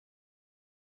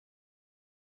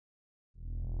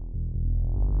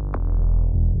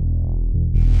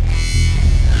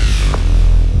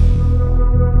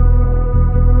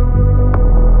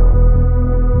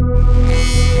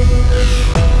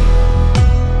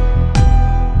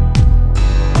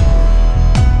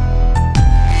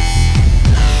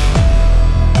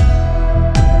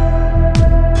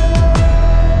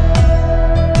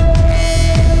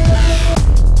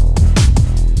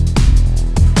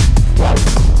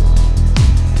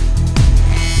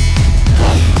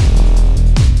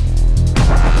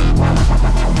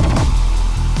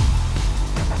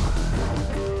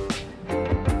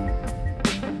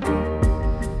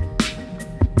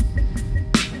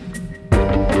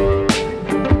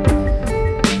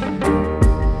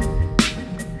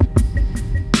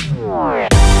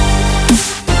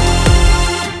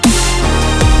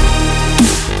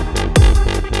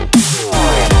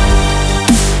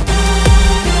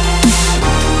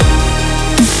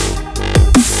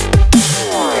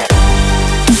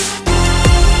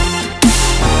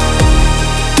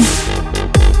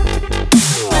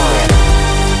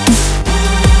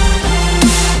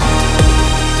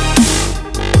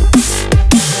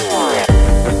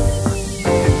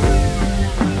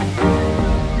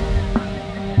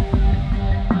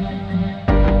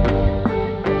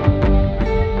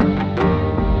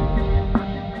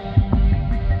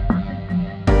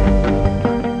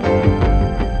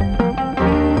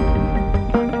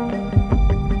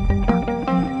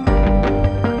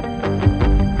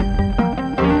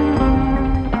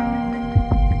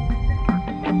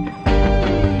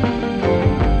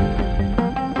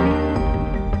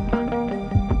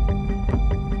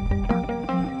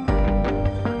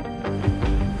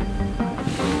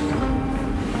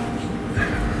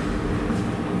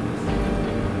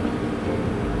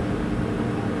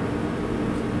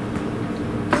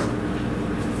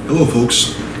Hello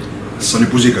folks, Sonny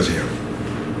Puzikas here.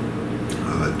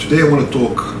 Today I want to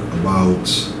talk about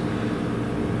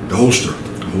the holster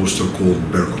called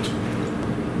Berkut.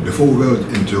 Before we go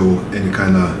into any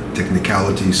kind of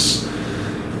technicalities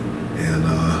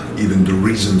and even the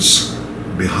reasons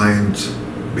behind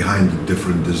the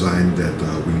different design that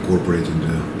we incorporate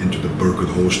into the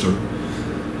Berkut holster,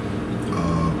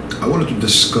 I wanted to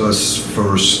discuss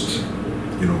first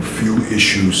few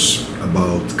issues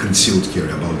about concealed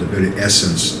carry, about the very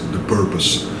essence, the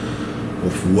purpose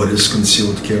of what is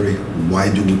concealed carry,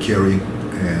 why do we carry,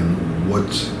 and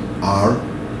what are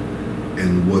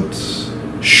and what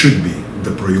should be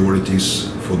the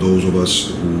priorities for those of us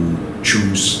who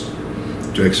choose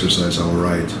to exercise our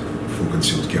right for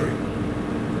concealed carry.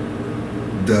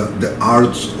 The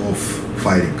art of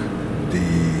fighting,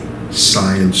 the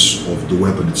science of the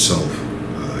weapon itself,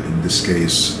 in this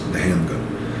case the handgun,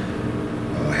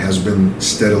 has been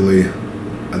steadily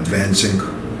advancing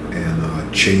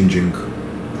and changing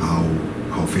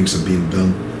how things are being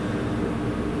done.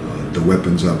 The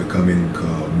weapons are becoming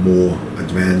more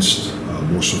advanced,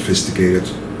 more sophisticated,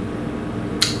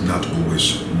 not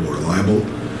always more reliable.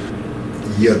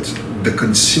 Yet the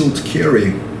concealed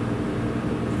carry,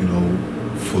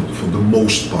 for the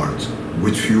most part,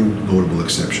 with few notable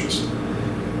exceptions,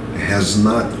 has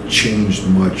not changed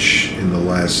much in the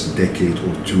last decade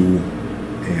or two.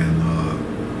 And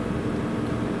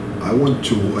I want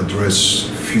to address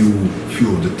few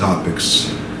of the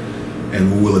topics,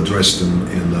 and we will address them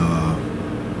in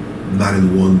not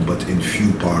in one but in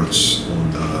few parts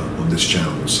on this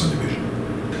channel, SONNYvision.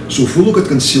 So if we look at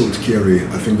concealed carry,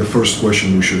 I think the first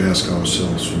question we should ask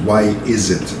ourselves: why is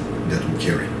it that we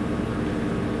carry?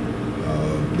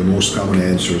 The most common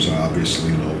answers are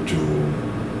obviously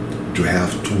to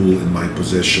have tool in my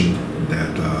possession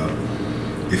that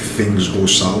if things go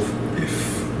south, if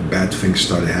bad things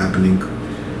start happening,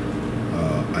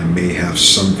 I may have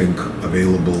something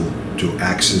available to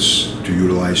access, to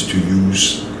utilize, to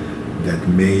use that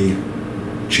may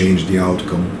change the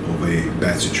outcome of a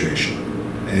bad situation.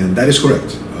 And that is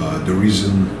correct. The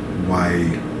reason why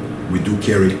we do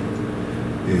carry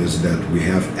is that we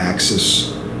have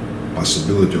access,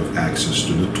 possibility of access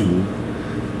to the tool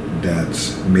that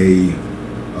may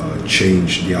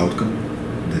change the outcome,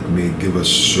 that may give us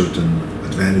certain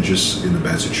advantages in a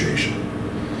bad situation.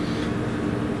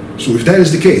 So if that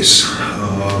is the case,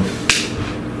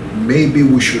 maybe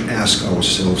we should ask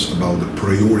ourselves about the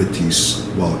priorities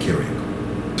while carrying.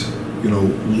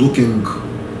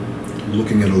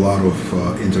 Looking at a lot of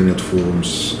internet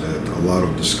forums, at a lot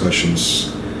of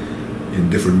discussions in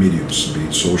different mediums, be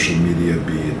it social media,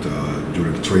 be it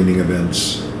during training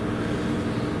events,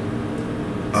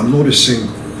 I'm noticing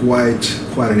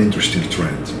quite an interesting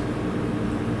trend.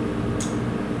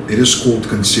 It is called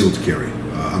concealed carry.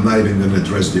 I'm not even going to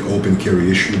address the open carry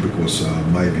issue because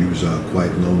my views are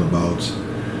quite known about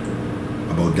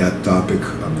that topic.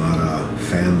 I'm not a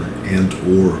fan and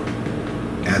or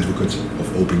advocate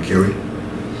of open carry.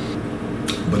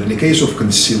 But in the case of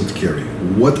concealed carry,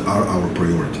 what are our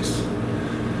priorities?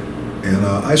 And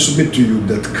I submit to you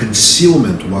that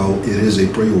concealment, while it is a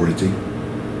priority,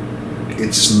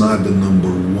 it's not the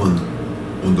number one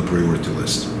on the priority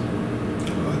list.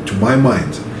 To my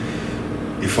mind,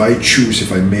 if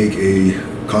I make a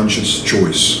conscious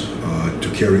choice to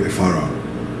carry a firearm,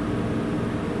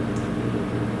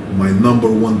 my number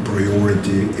one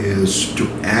priority is to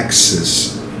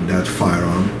access that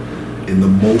firearm in the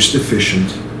most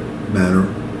efficient manner,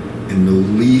 in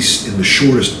the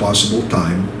shortest possible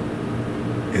time,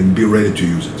 and be ready to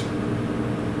use it.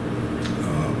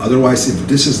 Otherwise, if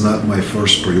this is not my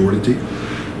first priority,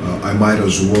 I might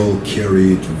as well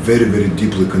carry it very, very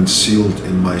deeply concealed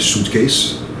in my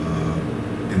suitcase,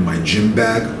 in my gym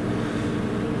bag,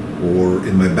 or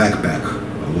in my backpack,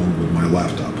 along with my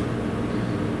laptop.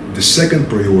 The second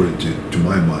priority, to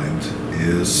my mind,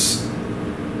 is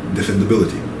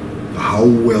defendability. How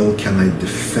well can I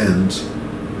defend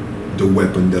the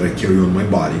weapon that I carry on my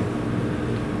body?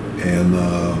 And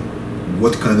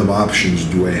what kind of options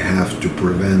do I have to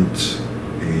prevent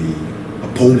an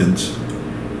opponent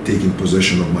taking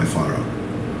possession of my firearm?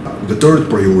 The third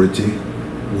priority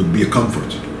would be a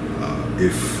comfort.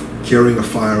 If carrying a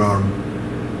firearm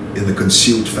in a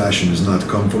concealed fashion is not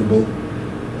comfortable,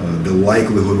 the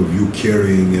likelihood of you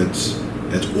carrying it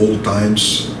at all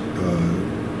times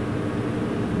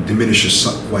diminishes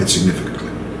quite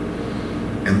significantly.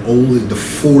 And only the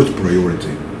fourth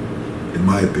priority, in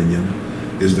my opinion,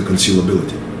 is the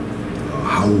concealability.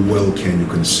 How well can you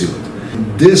conceal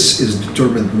it? This is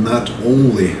determined not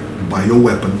only by your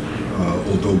weapon,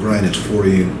 although granted,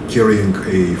 carrying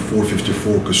a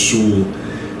 .454 Casull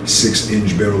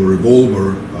 6-inch barrel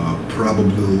revolver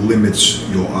probably limits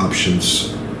your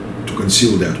options to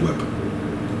conceal that weapon.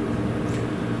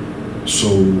 So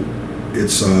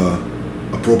it's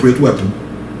an appropriate weapon,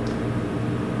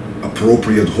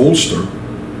 appropriate holster,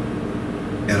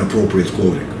 and appropriate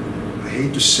clothing. I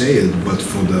hate to say it, but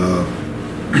for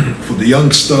the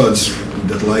young studs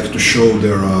that like to show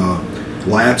their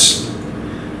lats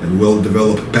and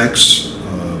well-developed pecs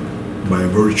by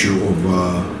virtue of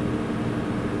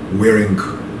wearing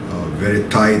very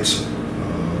tight,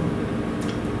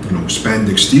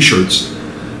 spandex t-shirts,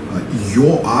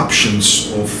 your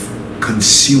options of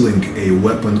concealing a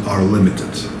weapon are limited,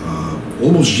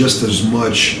 almost just as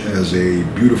much as a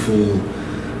beautiful,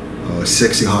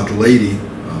 sexy, hot lady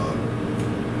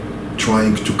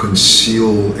trying to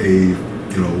conceal a,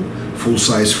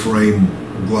 full-size frame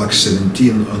Glock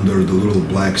 17 under the little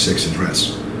black sexy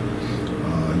dress.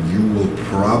 You will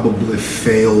probably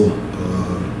fail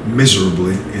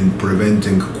miserably in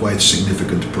preventing quite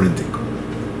significant printing.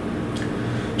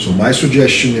 So my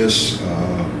suggestion is,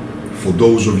 for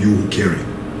those of you who carry,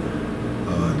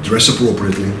 dress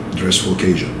appropriately, dress for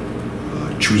occasion,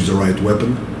 choose the right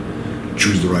weapon,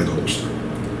 choose the right holster.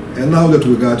 And now that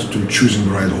we got to choosing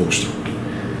the right holster,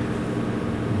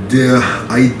 the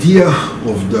idea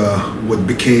of what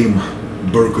became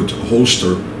Berkut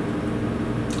holster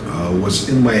was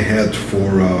in my head for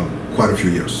quite a few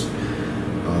years.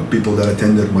 People that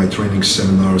attended my training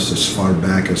seminars as far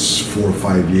back as 4 or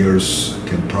 5 years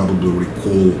can probably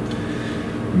recall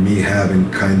me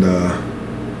having kind of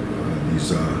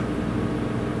these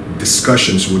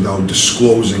discussions without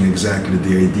disclosing exactly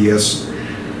the ideas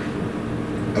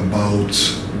about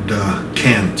the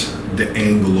cant, the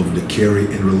angle of the carry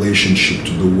in relationship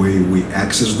to the way we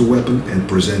access the weapon and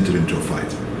present it into a fight.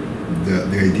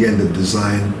 The idea and the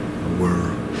design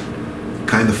were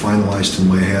kind of finalized in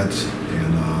my head,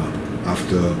 and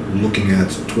after looking at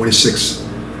 26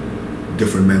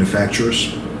 different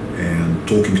manufacturers and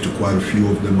talking to quite a few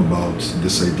of them about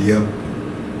this idea,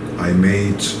 I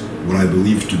made what I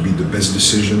believe to be the best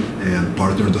decision and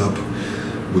partnered up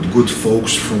with good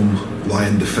folks from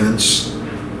Liion Defense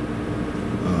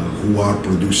who are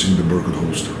producing the Berkut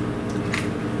holster.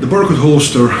 The Berkut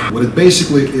holster, what it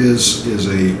basically is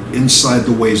a inside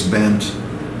the waistband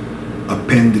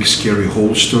appendix carry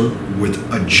holster with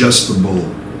adjustable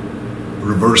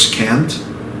reverse cant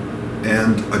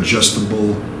and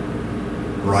adjustable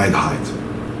ride height.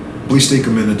 Please take a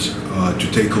minute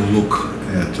to take a look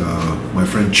at my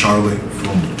friend Charlie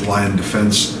from Liion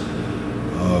Defense,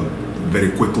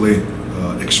 very quickly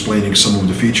explaining some of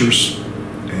the features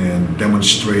and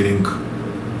demonstrating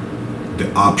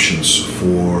the options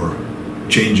for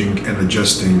changing and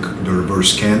adjusting the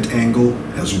reverse cant angle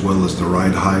as well as the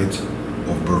ride height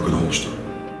of Berkut holster.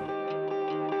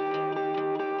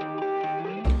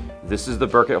 This is the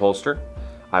Berkut holster.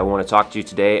 I want to talk to you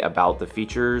today about the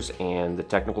features and the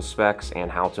technical specs and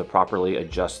how to properly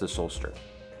adjust this holster.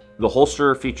 The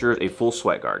holster features a full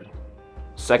sweat guard.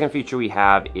 Second feature we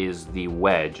have is the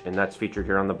wedge, and that's featured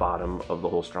here on the bottom of the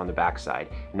holster on the back side.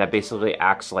 And that basically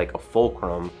acts like a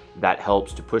fulcrum that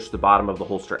helps to push the bottom of the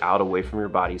holster out away from your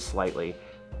body slightly,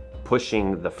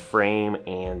 pushing the frame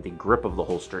and the grip of the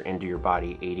holster into your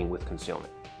body, aiding with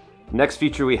concealment. Next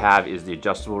feature we have is the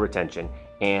adjustable retention,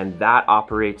 and that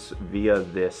operates via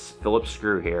this Phillips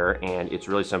screw here, and it's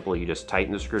really simple. You just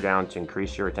tighten the screw down to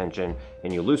increase your retention,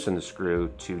 and you loosen the screw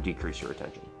to decrease your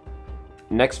retention.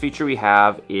 Next feature we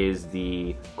have is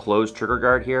the closed trigger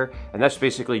guard here, and that's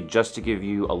basically just to give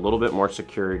you a little bit more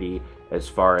security as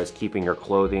far as keeping your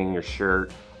clothing, your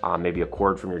shirt, maybe a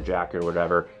cord from your jacket or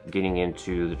whatever, getting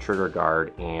into the trigger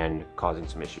guard and causing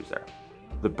some issues there.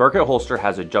 The Berkut holster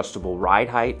has adjustable ride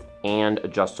height and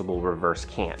adjustable reverse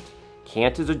cant.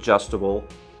 Cant is adjustable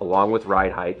along with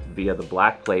ride height via the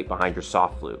black plate behind your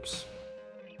soft loops.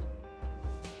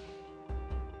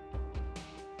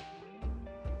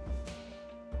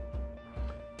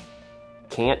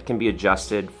 Cant can be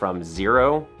adjusted from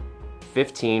 0,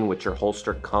 15, which your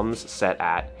holster comes set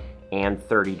at, and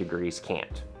 30 degrees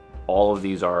cant. All of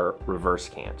these are reverse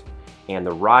cant. And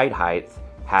the ride height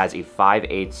has a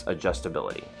 5/8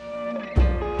 adjustability.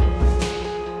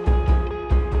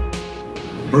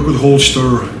 Berkut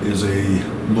holster is a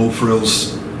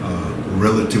no-frills,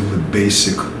 relatively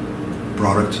basic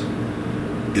product.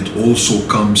 It also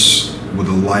comes with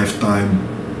a lifetime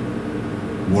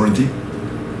warranty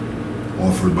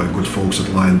offered by good folks at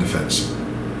Liion Defense.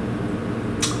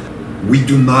 We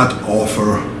do not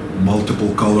offer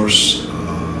multiple colors,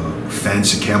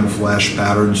 fancy camouflage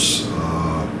patterns,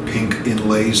 pink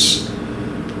inlays,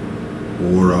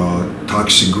 or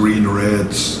toxic green, red,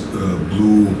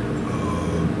 blue,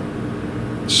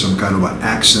 some kind of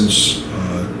accents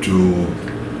to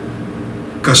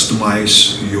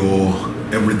customize your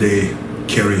everyday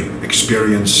carry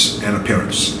experience and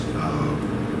appearance.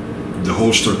 The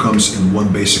holster comes in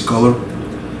one basic color.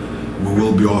 We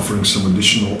will be offering some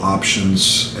additional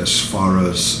options as far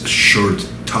as shirt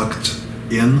tucked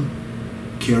in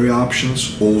carry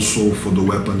options, also for the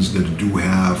weapons that do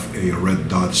have a red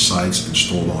dot sights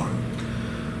installed on.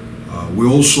 We're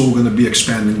also going to be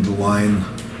expanding the line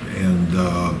and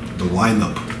the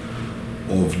lineup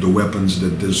of the weapons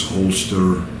that this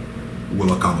holster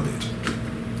will accommodate.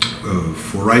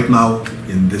 For right now,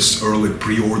 in this early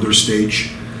pre-order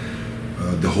stage,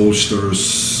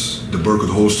 the Berkut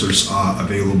holsters are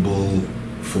available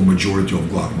for majority of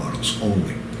Glock models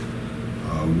only.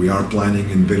 We are planning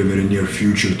in very near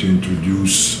future to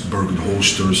introduce Berkut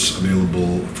holsters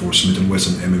available for Smith &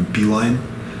 Wesson MMP line,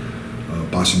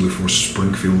 possibly for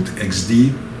Springfield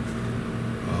XD,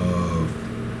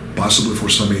 possibly for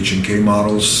some H&K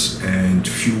models, and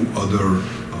few other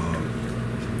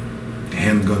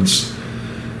handguns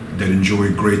that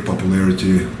enjoy great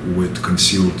popularity with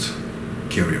concealed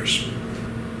carriers.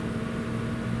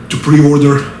 To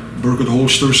pre-order Berkut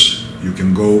holsters, you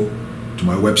can go to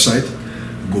my website,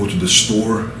 go to the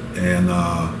store, and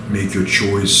make your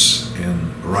choice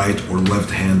in right or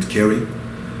left hand carry,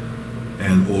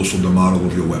 and also the model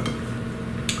of your weapon.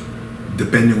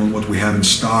 Depending on what we have in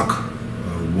stock,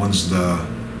 once the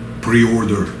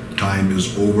pre-order time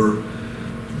is over,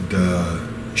 the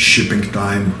shipping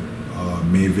time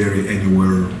may vary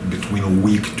anywhere between a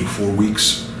week to 4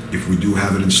 weeks. If we do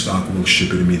have it in stock, we'll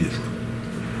ship it immediately.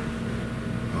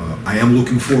 I am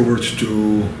looking forward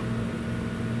to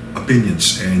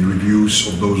opinions and reviews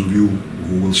of those of you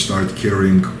who will start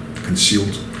carrying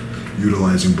concealed,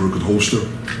 utilizing Berkut holster.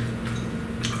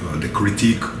 The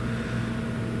critique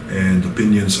and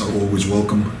opinions are always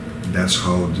welcome. That's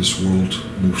how this world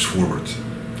moves forward.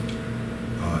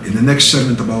 In the next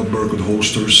segment about Berkut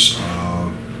holsters,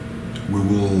 we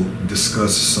will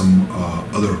discuss some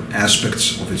other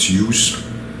aspects of its use.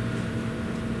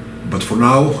 But for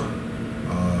now,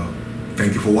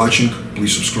 thank you for watching.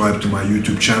 Please subscribe to my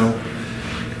YouTube channel.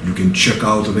 You can check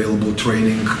out available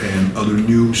training and other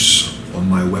news on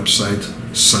my website,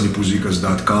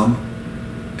 SONNYpuzikas.com,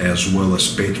 as well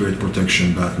as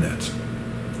patriotprotection.net.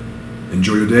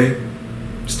 Enjoy your day.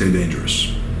 Stay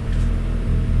dangerous.